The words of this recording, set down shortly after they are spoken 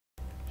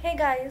Hey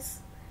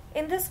guys,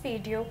 in this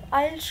video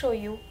I'll show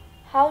you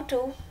how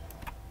to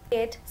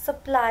create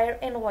supplier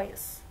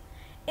invoice.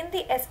 In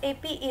the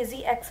SAP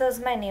Easy Access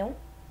menu,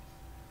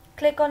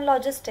 click on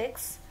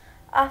Logistics.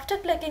 After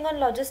clicking on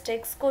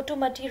Logistics, go to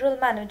Material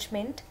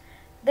Management,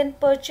 then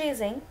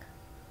Purchasing.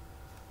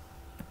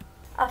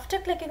 After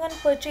clicking on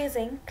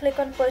Purchasing, click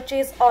on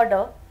Purchase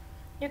Order.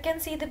 You can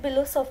see the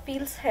below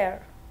subfields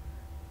here.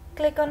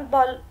 Click on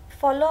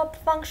Follow-up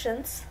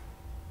Functions.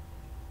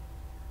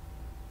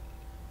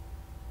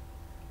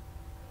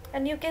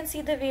 And you can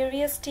see the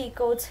various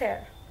T-codes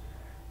here.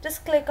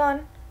 Just click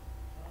on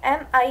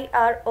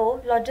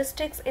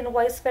MIRO-Logistics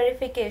Invoice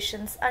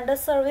Verifications under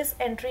Service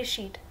Entry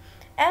Sheet.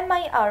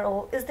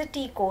 MIRO is the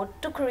T-code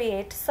to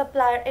create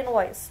supplier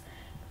invoice.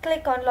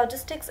 Click on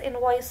Logistics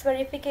Invoice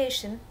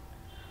Verification,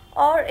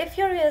 or if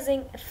you're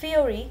using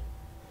FIORI,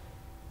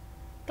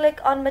 click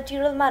on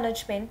Material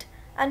Management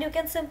and you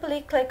can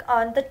simply click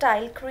on the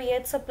tile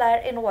Create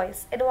Supplier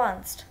Invoice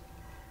Advanced.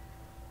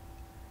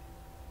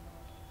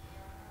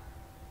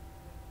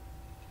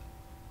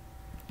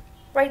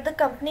 Write the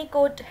company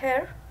code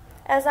here,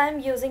 as I am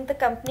using the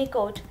company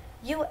code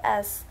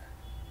US00.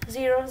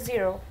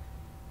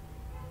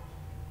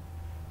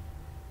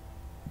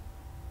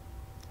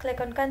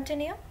 Click on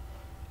Continue.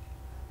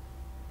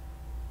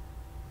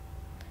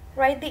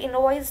 Write the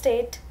invoice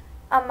date,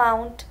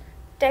 amount,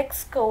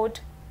 tax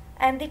code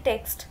and the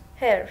text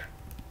here.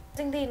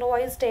 Using the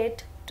invoice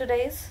date,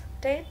 today's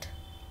date,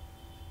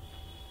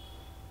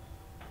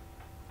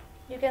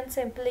 you can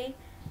simply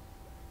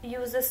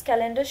use this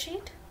calendar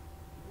sheet.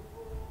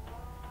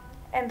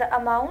 And the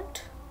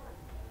amount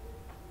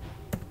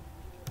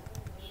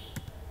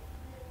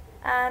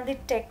and the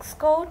text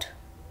code,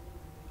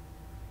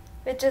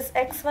 which is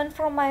X1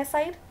 from my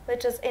side,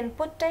 which is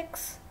input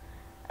text,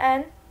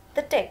 and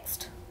the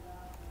text.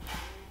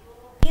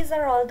 These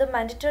are all the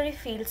mandatory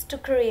fields to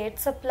create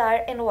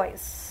supplier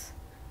invoice.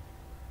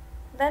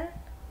 Then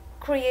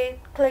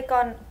click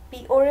on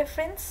PO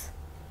reference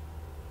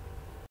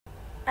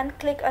and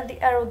click on the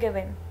arrow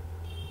given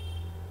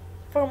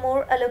for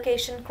more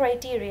allocation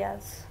criteria.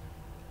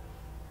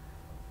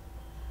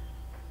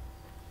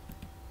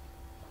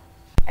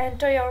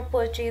 Enter your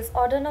purchase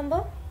order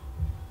number,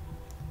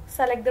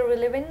 select the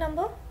relevant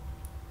number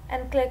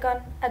and click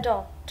on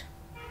Adopt.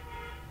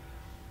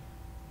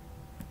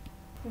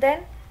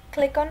 Then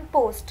click on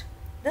Post.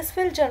 This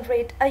will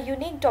generate a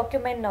unique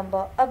document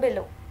number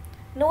below.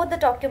 Note the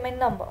document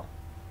number.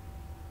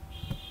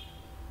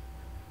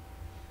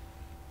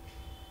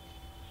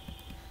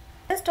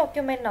 This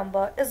document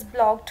number is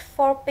blocked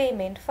for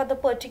payment for the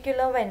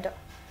particular vendor.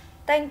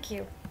 Thank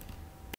you.